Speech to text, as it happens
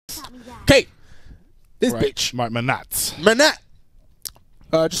Okay. This bitch. Right, Menat. Menat.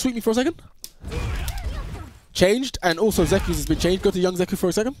 Just sweep me for a second. Changed, and also Zeku's has been changed. Go to young Zeku for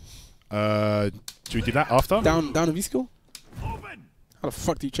a second. Do we do that after? Down a V-skill. How the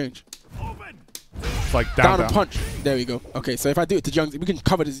fuck do you change? It's like down and punch. There we go. Okay, so if I do it to young, we can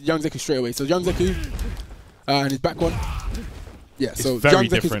cover this young Zeku straight away. So young Zeku, and his back one. Yeah, it's so very young Zeku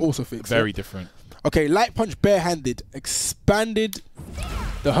different. is also fixed. Very different. Okay, light punch barehanded, expanded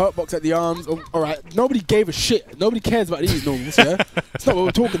the hurt box at the arms. Oh, all right, nobody gave a shit. Nobody cares about these normals, yeah? That's not what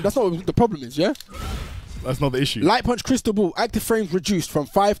we're talking. That's not what the problem is, yeah? That's not the issue. Light punch crystal ball, active frames reduced from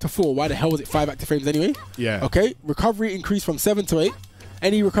 5 to 4. Why the hell was it 5 active frames anyway? Yeah. Okay, recovery increased from 7 to 8.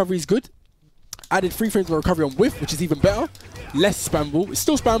 Any recovery is good. Added 3 frames of recovery on whiff, which is even better. Less spammable. It's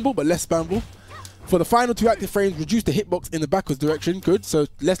still spammable, but less spammable. For the final 2 active frames, reduce the hitbox in the backwards direction. Good, so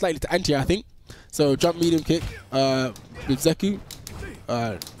less likely to anti, I think. So jump medium kick with Zeku.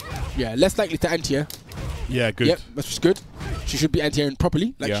 Yeah, less likely to anti-air. Yeah, good. Yep, that's just good. She should be anti-airing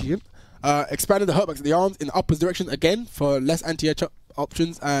properly, like she can. Expanded the hurtbox at the arms in the upwards direction again for less anti-air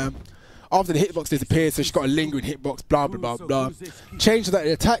options. After the hitbox disappears, so she's got a lingering hitbox, blah, blah, blah, blah. Change so that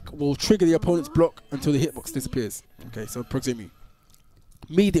the attack will trigger the opponent's block until the hitbox disappears. Okay, so proximity.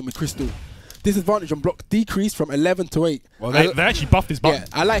 Medium with crystal. Disadvantage on block decreased from 11 to 8. Well, they actually buffed this button. Yeah,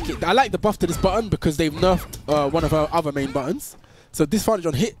 I like it. I like the buff to this button because they've nerfed one of our other main buttons. So disadvantage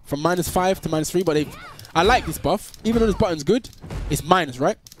on hit from -5 to -3, but I like this buff. Even though this button's good, it's minus,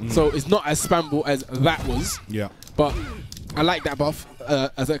 right? So it's not as spammable as that was. Yeah. But I like that buff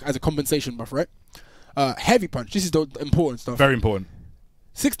as a compensation buff, right? Heavy punch. This is the important stuff. Very important.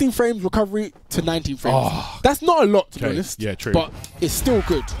 16 frames recovery to 19 frames. Oh. That's not a lot, to be honest. Yeah, true. But it's still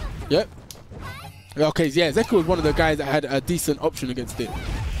good. Yep. Okay, yeah, Zeku was one of the guys that had a decent option against it.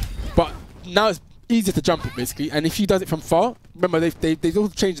 But now it's easier to jump it, basically. And if she does it from far, remember, they've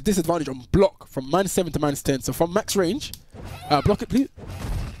also changed the disadvantage on block from -7 to -10. So from max range, block it, please.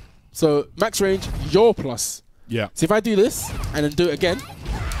 So max range, your plus. Yeah. So if I do this and then do it again.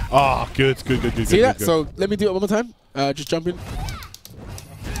 Ah, good. See that? So let me do it one more time. Just jump in.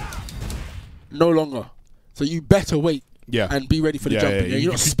 No longer. So you better wait. Yeah. And be ready for the jumping. Yeah.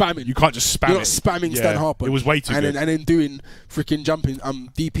 You're not spamming. You can't just spam You're not spamming Stan Harper. It was way too good. And then doing freaking jumping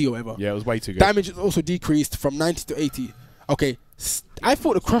DP or whatever. Yeah, it was way too good. Damage is also decreased from 90 to 80. Okay. I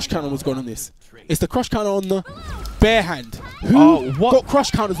thought the crush counter was gone on this. It's the crush counter on the bare hand. Who got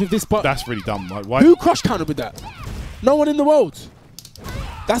crush counters with this button? That's really dumb. Like, why? Who crush countered with that? No one in the world.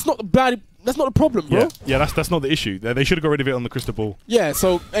 That's not the bad. That's not the problem, bro. Yeah, that's not the issue. They should have got rid of it on the crystal ball. Yeah,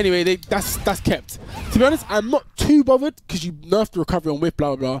 so anyway, that's kept. To be honest, I'm not too bothered because you nerfed the recovery on whiff,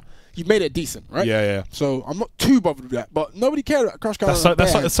 blah, blah, blah. You made it decent, right? Yeah. So I'm not too bothered with that. But nobody cared about crush counter.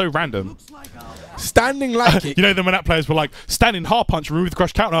 That's so random. Standing light kick. You know, the Menat players were like, standing hard punch, remove the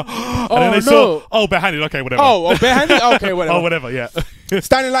crush counter. And then they saw, barehanded, okay, whatever. Oh, barehanded? Okay, whatever. Oh, whatever, yeah.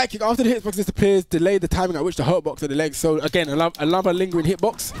 Standing light kick after the hitbox disappears, delay the timing at which the hurtbox of the legs. So again, another lingering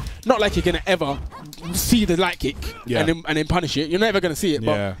hitbox. Not like you're gonna ever see the light kick and then punish it. You're never gonna see it.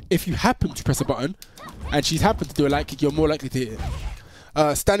 But if you happen to press a button and she's happened to do a light kick, you're more likely to hit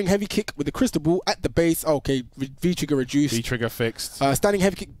it. Standing heavy kick with the crystal ball at the base. Okay, V trigger reduced. V trigger fixed. Standing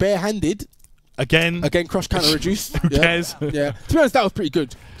heavy kick barehanded. Again, crush counter reduced. Who cares? Yeah. To be honest, that was pretty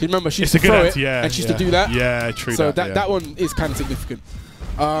good. You remember she used to throw it and she used to do that. Yeah, true. So that one is kind of significant.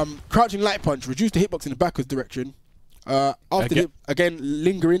 Crouching light punch, reduce the hitbox in the backwards direction. After again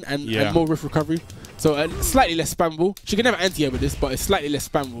lingering and more riff recovery. So slightly less spammable. She can never anti-air with this, but it's slightly less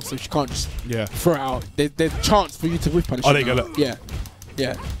spammable, so she can't just throw it out. There's a chance for you to whiff punish it. Oh, there you go. Look.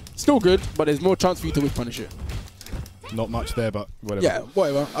 Yeah. Still good, but there's more chance for you to whiff punish it. Not much there, but whatever. Yeah,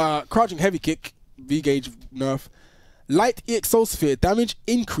 whatever. Crouching heavy kick, V-gauge nerf. Light exosphere damage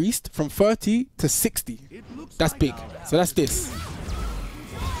increased from 30 to 60. That's big. So that's this.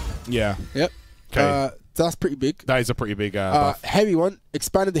 Yeah. Yep. Okay. That's pretty big. That is a pretty big buff. Heavy one,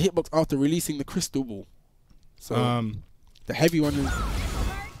 expanded the hitbox after releasing the crystal ball. So the heavy one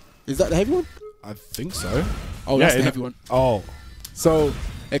is that the heavy one? I think so. Oh, that's the heavy one. Oh. So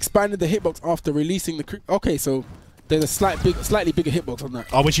expanded the hitbox after releasing the okay, so there's a slightly bigger hitbox on that.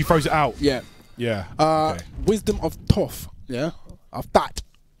 Oh, when she throws it out. Yeah. Yeah. Wisdom of Toph. Yeah. Of that.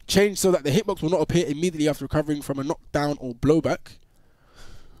 Change so that the hitbox will not appear immediately after recovering from a knockdown or blowback.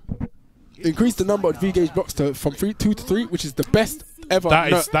 Increase the number of V-gauge blocks from 2 to 3, which is the best ever.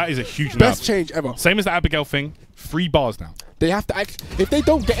 That is a huge best change ever. Same as the Abigail thing. 3 bars now. They have to act. If they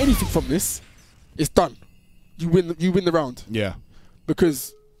don't get anything from this, it's done. You win the round. Yeah.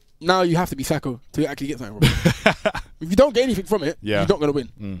 Because now you have to be Sacco to actually get something from it. If you don't get anything from it, you're not gonna win.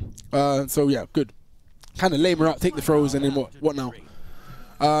 So yeah, good. Kind of lame her out, take the throws, and then what now?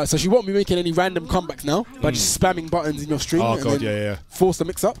 So she won't be making any random comebacks now, but just spamming buttons in your stream. Oh and god, then yeah. force the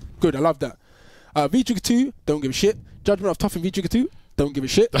mix up. Good, I love that. V-Trigger 2, don't give a shit. Judgment of Tough in V-Trigger 2, don't give a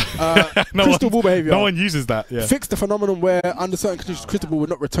shit. Crystal ball behavior. No one uses that. Yeah. Fix the phenomenon where under certain conditions, crystal ball would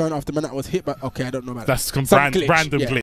not return after Menat was hit. But okay, I don't know about that. That's some random glitch.